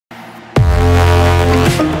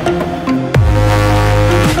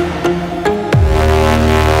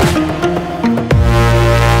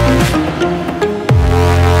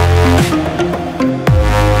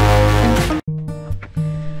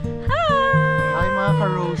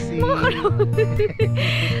Rosie.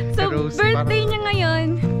 So, birthday niya ngayon.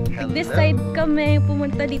 Nag-decide kami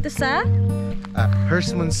pumunta dito sa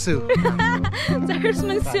HERSTMONCEUX. sa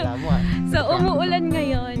HERSTMONCEUX. So, umuulan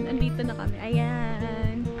ngayon. Andito na kami.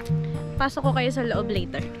 Ayan. Pasok ko kayo sa loob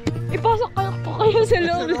later. Ipasok ko kayo sa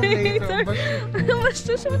loob later.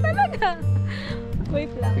 Bastos mo talaga.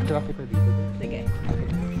 Wait lang. Picture kita dito. Sige.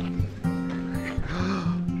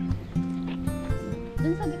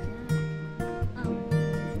 Dun sa gitna.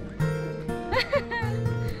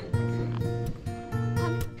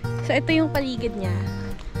 So, ito yung paligid niya.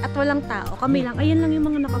 At walang tao. Kami lang. Ayan lang yung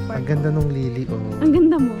mga nakapark. Ang ganda nung lily, oh. Ang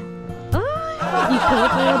ganda mo. Ay! Ikaw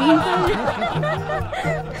pa rin pala.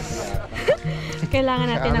 Kailangan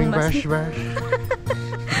natin ng mas... Bash.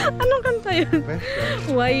 Anong kanta yun? Bash.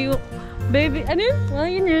 Why you... Baby, ano yun? Why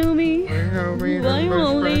you know me? Why you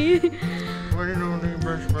only?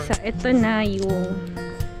 So, ito na yung...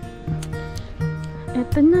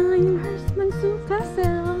 Ito na yung HERSTMONCEUX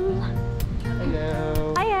Castle.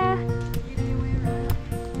 Hello. Hiya.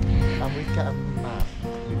 Amoy ka ang map.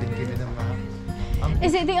 You didn't give me the map.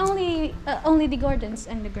 Is it the only the gardens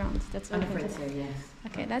and the grounds that's open? I'm afraid so, yes.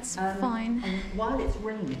 Okay, that's fine. And while it's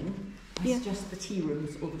raining, I Yeah. suggest the tea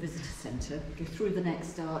rooms or the visitor centre. Go through the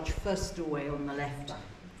next arch, first doorway on the left.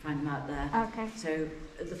 Find them out there. Okay. So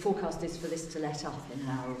the forecast is for this to let up in an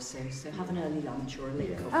hour or so. So have an early lunch or a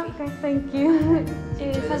late coffee. Okay, thank you.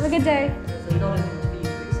 Cheers. Have a good day. There's a lot of things for you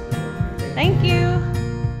to explore. Thank you.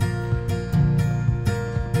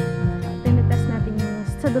 Tinetest natin yung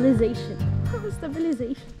stabilization.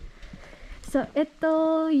 Stabilization. So, ito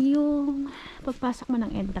yung pagpasok mo ng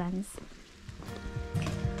entrance.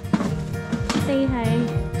 Say hi.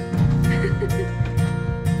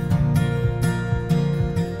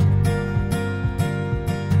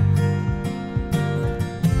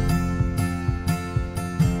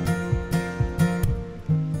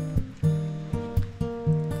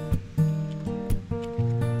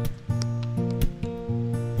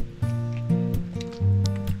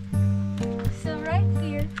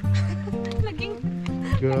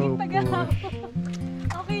 Go.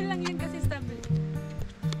 Okay lang yun kasi stable.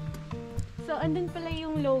 So, andun pala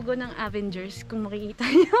yung logo ng Avengers, kung makikita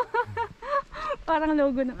nyo. Parang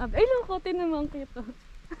logo ng Avengers. Ay, lokotin naman kito.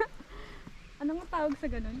 Anong tawag sa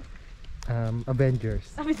ganun?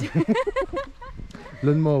 Avengers. Avengers.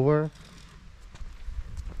 Lawnmower.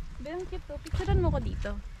 Ang cute to. Picturean mo ko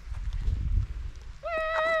dito.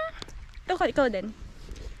 Ikaw din.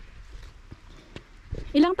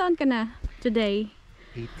 Ilang taon ka na today?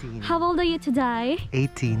 18. How old are you today?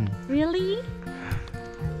 18. Really?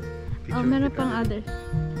 Picture Meron kita. pang other.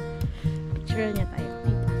 Picture niya tayo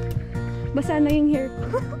dito. Basa na yung hair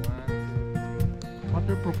ko.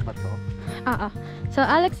 Waterproof ba to? So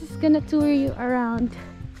Alex is gonna tour you around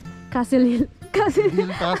Castle Hill.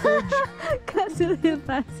 Hill Passage. Castle Hill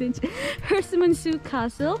Passage. HERSTMONCEUX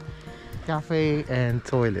Castle. Cafe and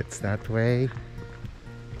toilets that way.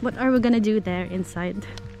 What are we gonna do there inside?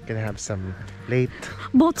 Gonna have some late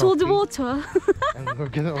Bottled coffee. water. And we're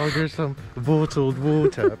gonna order some bottled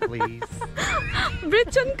water, please.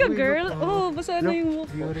 Britchan ka, Uy, girl. look, Oh, basa na look, yung buhok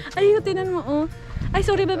ko. beautiful. Ay, tinan mo, oh. Ay,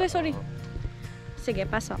 sorry, bebe, sorry. Sige,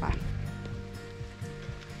 pasok ka.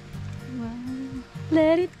 Wow.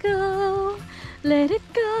 Let it go. Let it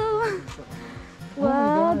go. Oh Wow,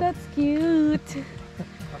 my God. that's cute.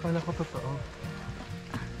 Akala ko totoo.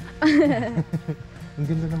 Ang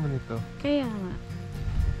ganda naman ito. Kaya nga.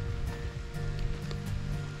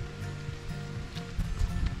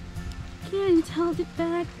 Can't hold it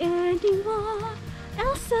back anymore.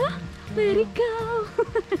 Elsa, let it go.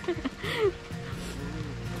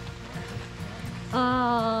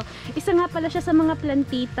 Isa nga pala siya sa mga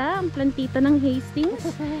plantita. Ang plantita ng Hastings.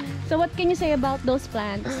 So what can you say about those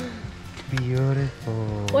plants?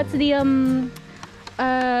 Beautiful. What's the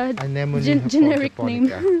Anemone generic name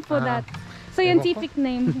japonica. for that? Scientific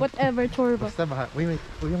name, whatever, chorba. Basta ba? Wait.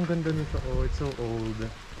 Uy, ang ganda nito. Oh, it's so old.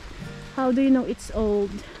 How do you know it's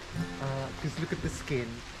old? Just look at the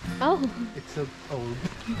skin. Oh. It's so old.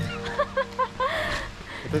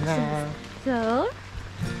 Ito na. So,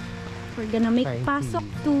 we're gonna make Fine pasok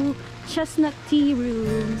tea. to Chestnut Tea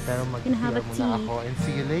Rooms. Pero Gonna have a mag-feel muna tea. ako and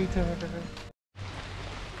see you later.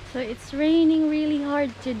 So, it's raining really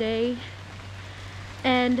hard today.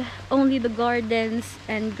 And only the gardens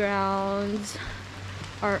and grounds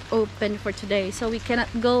are open for today. So, we cannot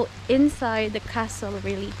go inside the castle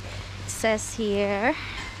really. It says here,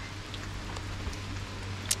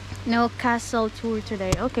 no castle tour today.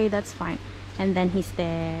 Okay, that's fine. And then he's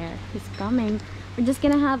there. He's coming. We're just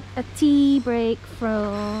gonna have a tea break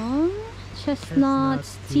from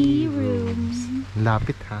Chestnut's Tea Rooms.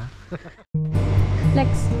 Lapit ha?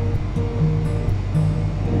 Lex.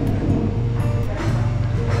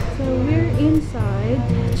 So we're inside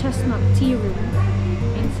Chestnut Tea Room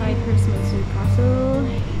inside HERSTMONCEUX Castle,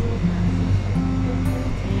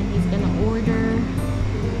 and he's gonna order.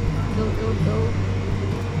 Go.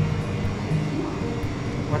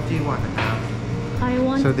 What do you want to have? I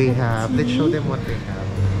want. So they the have. tea. Let's show them what they have.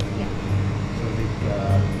 Yeah. So they've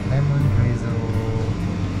got lemon drizzle.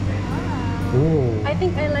 Oh. I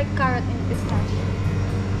think I like carrot and pistachio.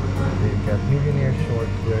 They've got millionaire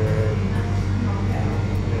shortbread,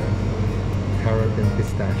 carrot and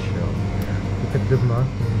pistachio. Look at the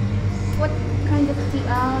muffins. What kind of tea?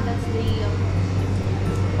 Ah, that's the.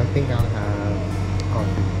 I think I'll have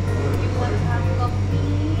coffee. You want to have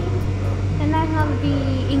coffee? And I have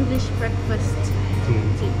the English breakfast tea.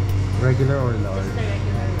 Regular or large? Just the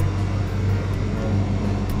regular.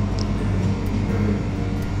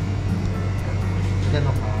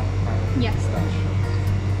 Gano'n ka? Yes. Pistachio.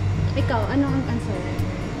 Ikaw, ano ang answer?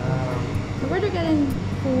 Order ka rin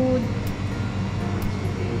food.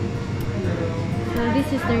 So this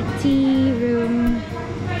is their tea room.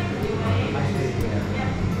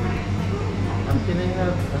 Can I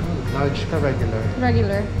have large ka regular?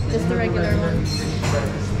 Regular. Just the regular one.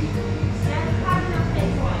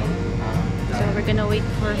 So we're gonna wait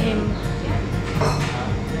for him.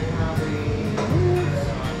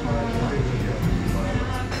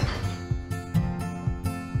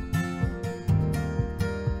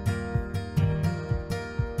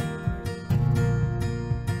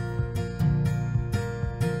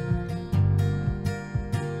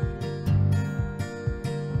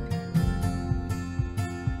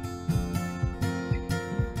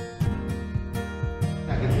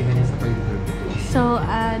 So,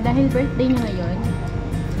 dahil birthday niya ngayon,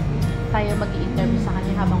 tayo mag-i-interview sa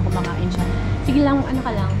kanya habang kumakain siya. Sige lang, ano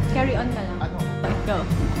ka lang, carry on ka lang. Ano? Go.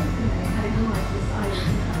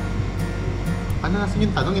 Ano nasan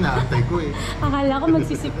yung tanong? Inaantay ko eh. Akala ko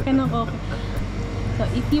magsisip ka ng coffee. So,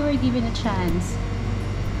 if you were given a chance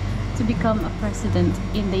to become a president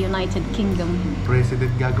in the United Kingdom.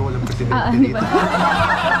 President gagawa lang president Ano ba?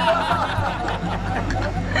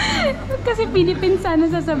 Kasi Philippines sana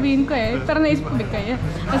sasabihin ko eh. Pero naisip ko kaya.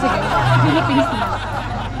 Kasi sige, Philippines na.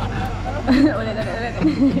 ulit.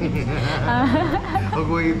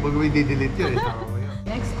 Huwag mo i-delete yun eh.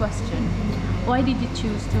 Next question. Why did you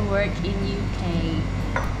choose to work in UK?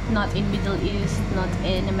 Not in Middle East, not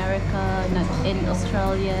in America, not in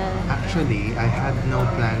Australia? Actually, I had no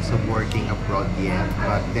plans of working abroad yet,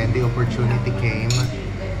 but then the opportunity came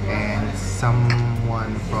and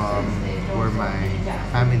someone from where my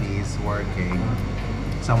family is working,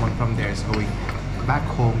 someone from there is going back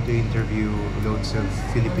home to interview loads of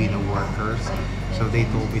Filipino workers. So they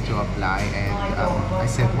told me to apply, and I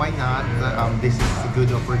said, why not? This is a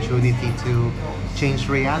good opportunity to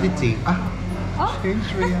change reality. Change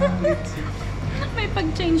reality. May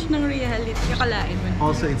pag-change ng reality, akalain mo.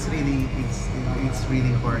 Also, it's really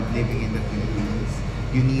hard living in the Philippines.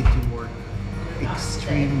 You need to work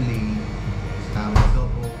extremely double,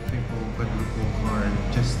 triple, quadruple hard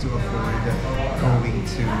just to afford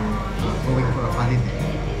going for a holiday.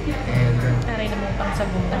 And Aray na mong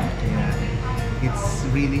pangsagutan. yeah, it's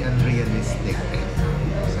really unrealistic.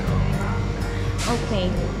 So,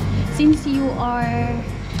 Okay. Since you are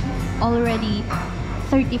already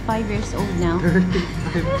 35 years old now.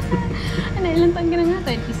 35. Ano, ilang taon ka na nga?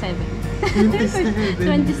 27. 27.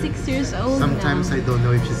 26 years old Sometimes now. I don't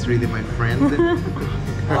know if she's really my friend.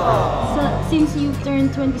 So, since you've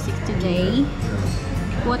turned 26 today,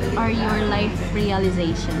 what are your life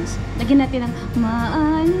realizations? Lagyan natin ng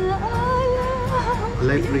maalaala.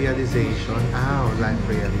 Life realization. Life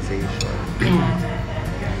realization. Yeah.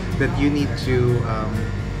 That you need to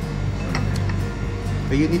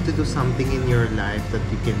do something in your life that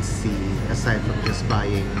you can see aside from just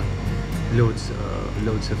buying loads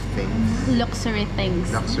of things. Luxury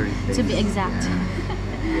things. Luxury things. To be exact.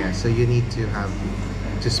 Yeah. So you need to have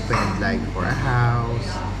to spend like for a house,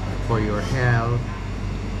 for your health.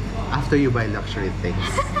 After you buy luxury things.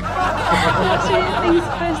 Luxury things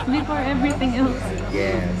first before everything else.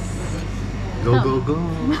 Yes. Go.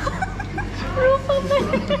 Rupa pa.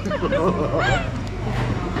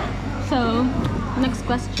 So, next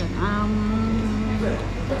question.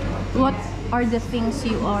 What are the things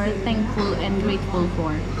you are thankful and grateful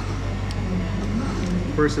for?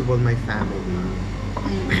 First of all, my family.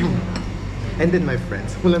 And then my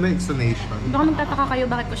friends. Wala na explanation. Baka nagtataka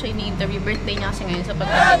kayo bakit ko siya ini-interview. Birthday niya kasi ngayon. So,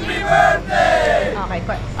 Happy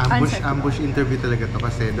birthday! Okay, Ambush interview talaga to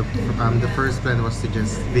kasi the first plan was to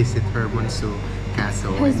just visit HERSTMONCEUX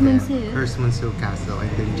Castle. HERSTMONCEUX? HERSTMONCEUX Castle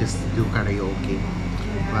and then just do karaoke.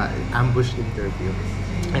 Ambush interview.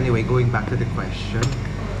 Anyway, going back to the question,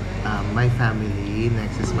 my family,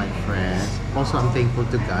 next is my friends. Also, I'm thankful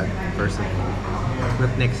to God, first of all.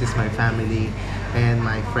 But next is my family and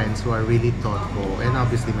my friends who are really thoughtful, and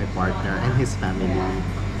obviously my partner and his family.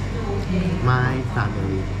 My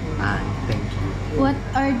family, and thank you. What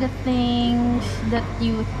are the things that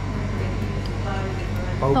you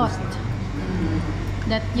thought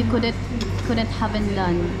that you couldn't haven't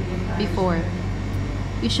done before?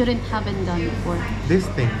 You shouldn't haven't done before. These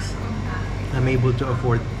things, I'm able to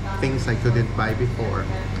afford things I couldn't buy before.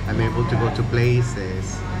 I'm able to go to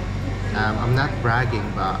places. I'm not bragging,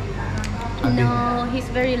 but No, he's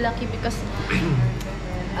very lucky because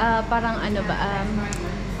parang ano ba,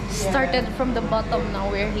 started from the bottom, now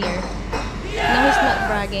we're here. Now he's not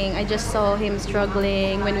bragging. I just saw him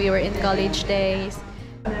struggling when we were in college days.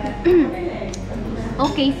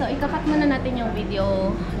 Okay, so ikakat muna natin yung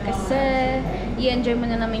video kasi i-enjoy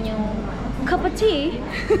muna namin yung cup of tea.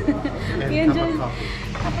 I-enjoy.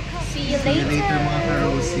 See you later. See you later, mga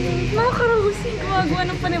karosi. Mga karosi, gumagawa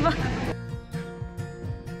ng paniba.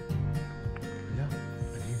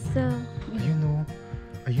 So,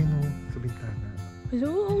 ayun o, sa bintana.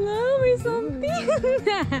 hello nga, may something.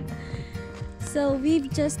 So,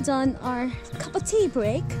 we've just done our cup of tea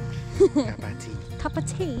break. Kapati. Cup of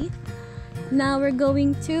tea. Now we're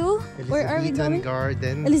going to, where are we going?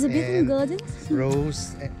 Garden. Elizabethan Gardens.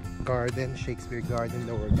 Rose Garden, Shakespeare Garden,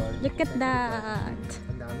 Lower Garden. Look at that.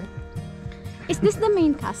 Ang dami. Is this the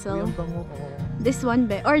main castle? Yung bango, This one,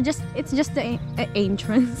 or it's just the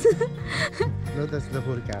entrance? No, that's the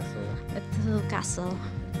whole castle. That's the castle.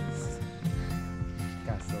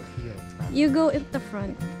 Castle here. You go at the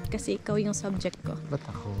front kasi ikaw yung subject ko. Ba't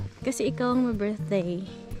ako? Kasi ikaw ang may birthday.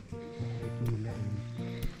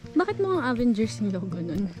 Bakit mo ang Avengers yung logo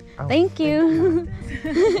nun? Oh, Thank you!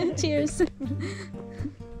 Cheers! It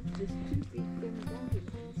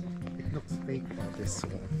looks fake now, this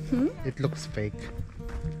one. Hmm? It looks fake.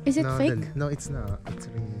 Is it No, fake? No, it's not.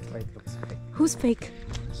 It's really, it looks fake. Who's fake?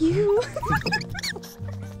 You!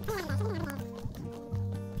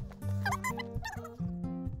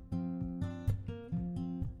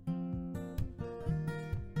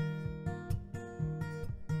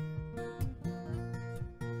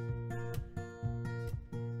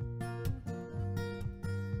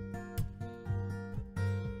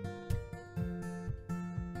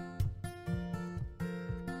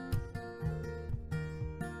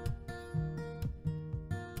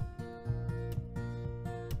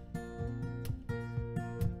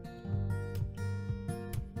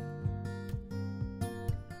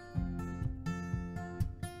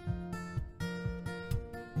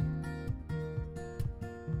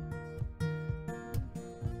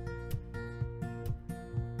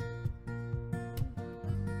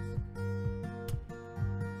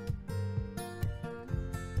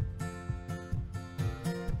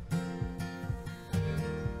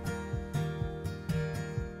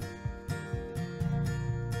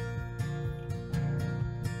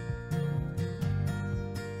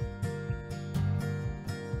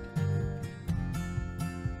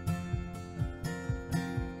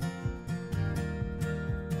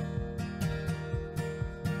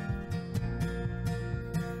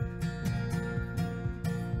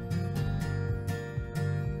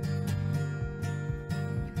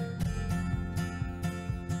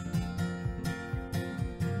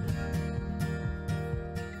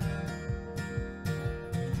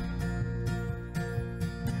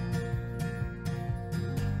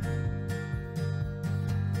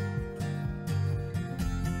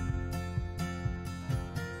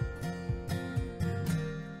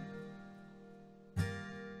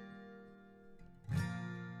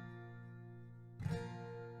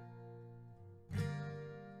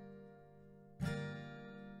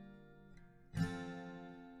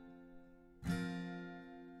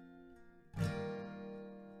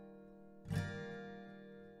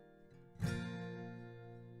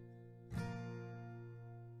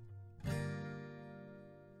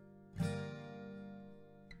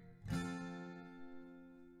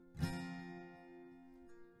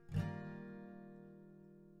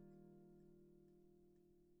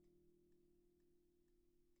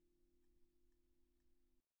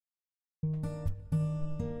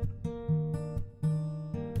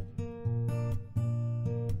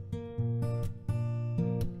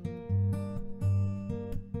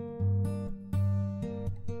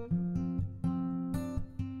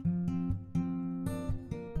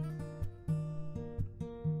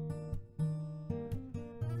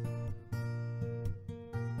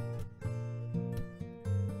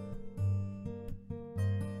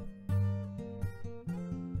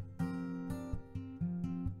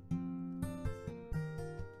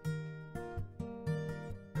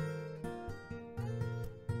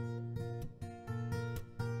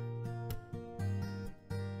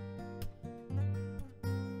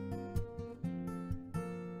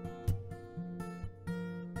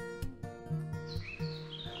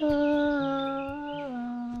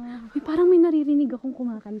 Parang may naririnig akong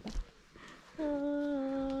kumakanta.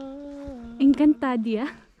 Encantadia.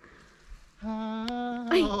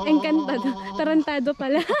 Ay, encantado. Tarantado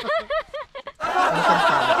pala.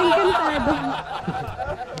 Encantado.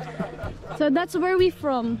 So that's where we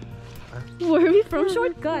from. Where we from?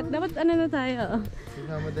 Shortcut. Dapat ano na tayo?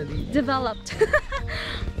 Developed.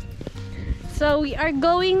 So we are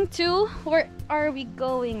going to, where are we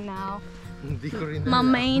going now? Hindi ko rin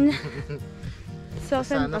Mamain. So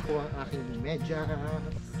sana po ang aking medyas.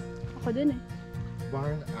 Ako dun eh.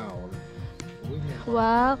 Barn owl. Uy,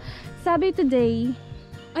 Wow. Sabi today,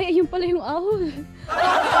 ay ayun pala yung owl.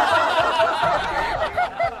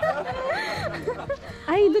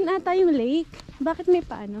 Ay, dun ata yung lake. Bakit may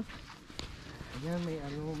paano? Ayan, may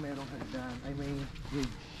merong hagdan. Ay, may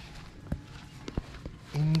bridge.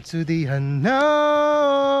 Into the unknown.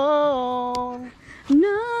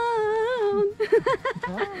 No.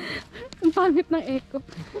 Ang pangit ng echo.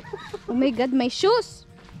 Oh my God, my shoes.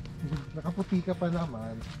 Nakaputi ka pa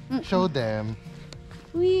naman. Show them.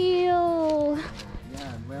 Wheel.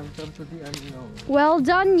 Ayan, welcome to the unknown. Well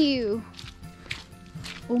done, you.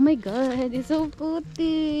 Oh my God, it's so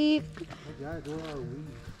putik. Oh my God, where are we?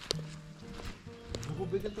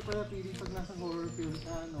 Mabubigan to pala pili pag nasa horror film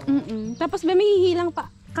ka, no? Tapos may hihilang pa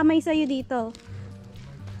kamay sa'yo dito.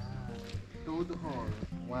 Toad Hall,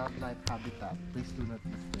 wildlife habitat. Please do not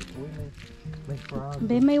mistake. Uy, may frog.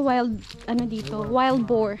 Be, may wild, ano dito, wild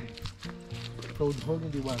boar. Toad Hall,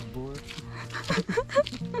 hindi wild boar.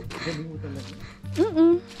 Galing mo talaga.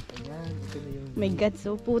 Ayan, ito na yung... My God,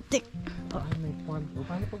 so putik. Ay, may pond. O,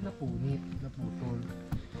 paano pag napunit, naputol?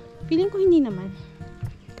 Feeling ko hindi naman.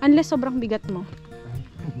 Unless sobrang bigat mo.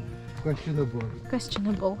 Questionable.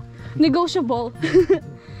 Questionable. Negotiable. Ay,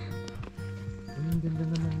 ang ganda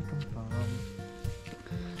naman itong farm.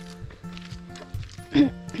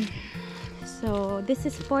 So, this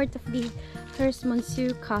is part of the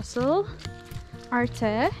HERSTMONCEUX Castle.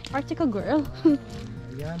 Arte ka girl.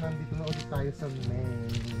 Ayan, nandito na ulit tayo sa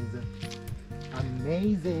maze.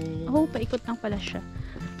 Amazing! Oh, paikot lang pala siya.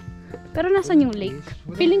 Pero nasan yung lake?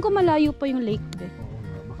 Feeling ko malayo pa yung lake. Oo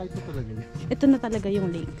nga, baka ito talaga yun. Ito na talaga yung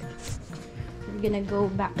lake. We're gonna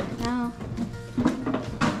go back now.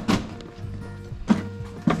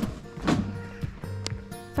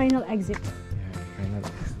 Final exit. Yeah, final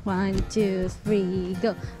exit. 1, 2, 3,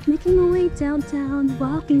 go. Making my way downtown,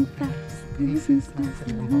 walking fast. This is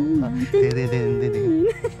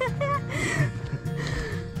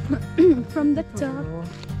From the top.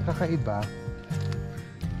 Kakaiba.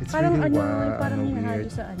 It's Parang really parang hinahalo weird.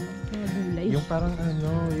 sa mga gulay. Yung parang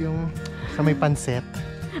yung sa may panset.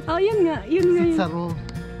 Oh, yun nga yun. Sitsaro.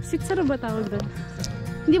 Sitsaro ba tawag doon?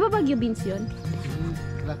 Hindi ba Baguio beans yun?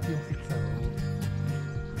 Flat yung sitsaro.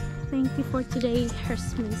 Thank you for today, Ay,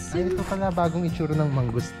 HERSTMONCEUX. ito pala bagong itsura ng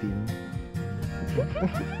mangustin.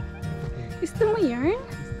 Gusto mo yarn?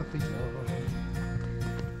 Gusto ko yun.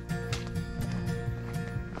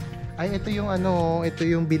 Ay, ito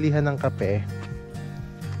yung bilihan ng kape.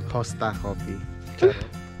 Costa Coffee. Charot.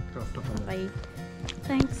 Costa pala. Okay.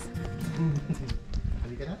 Thanks.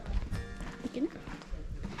 Halika na. Okay na.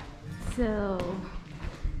 So,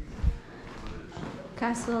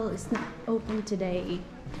 castle is not open today.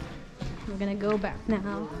 We're gonna go back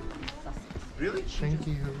now. Really? Thank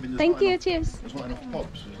you. Thank you. Cheers. There's not enough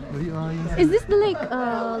pops, isn't Where you are? Is this the lake?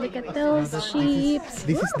 Look at those sheep.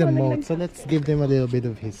 This is the moat. So let's give them a little bit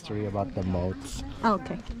of history about the moats.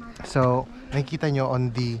 Okay. So, nakikita nyo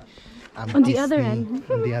on the On the other end.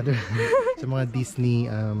 On the other end. Sa mga Disney,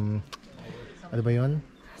 ano ba yun?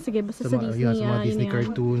 Sige, basta Sa sa mga, Disney. yeah, sa mga yun Disney yan.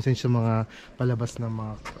 cartoons and sa mga palabas na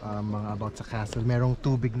mga about sa castle. Merong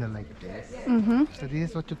tubig na like this. So this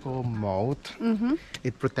is what you call moat.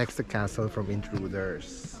 It protects the castle from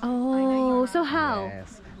intruders. Oh, so how?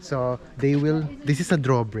 Yes. So this is a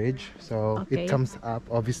drawbridge. So Okay. it comes up.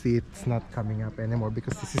 Obviously, it's not coming up anymore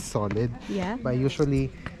because this is solid. Yeah. But usually,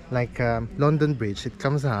 like London Bridge, it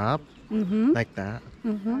comes up like that.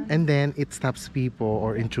 And then it stops people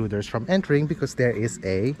or intruders from entering because there is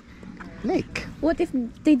a lake. What if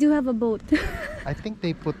they do have a boat? I think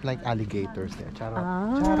they put like alligators there. Charot.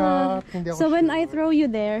 Ah. Charot. Hindi ako So when sure. I throw you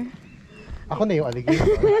there, Ako na yung alligator.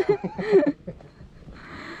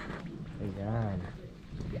 Ayan.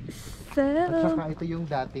 so At saka ito yung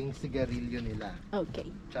dating sigarilyo nila. okay.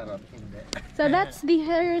 Charot. Hindi. So that's the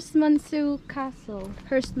HERSTMONCEUX Castle.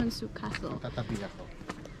 HERSTMONCEUX Castle. Tatabi ako.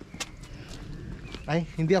 Ay,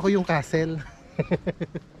 hindi ako yung castle.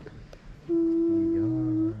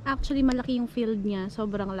 Ayan. Actually, malaki yung field niya.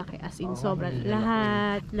 Sobrang laki. As in, Oo, sobrang.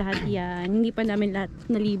 malaki. Lahat yan. Hindi pa namin lahat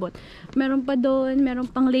nalibot. Meron pa doon. Meron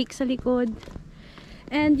pang lake sa likod.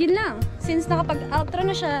 And yun lang. Since nakapag-outro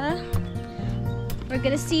na siya, we're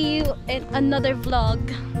gonna see you in another vlog.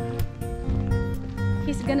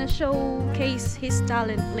 He's gonna showcase his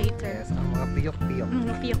talent later. Yes, ang mga piyok-piyok.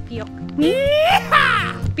 Piyok-piyok.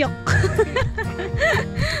 Piyok.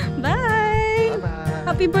 Bye! Bye-bye!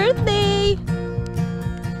 Happy birthday!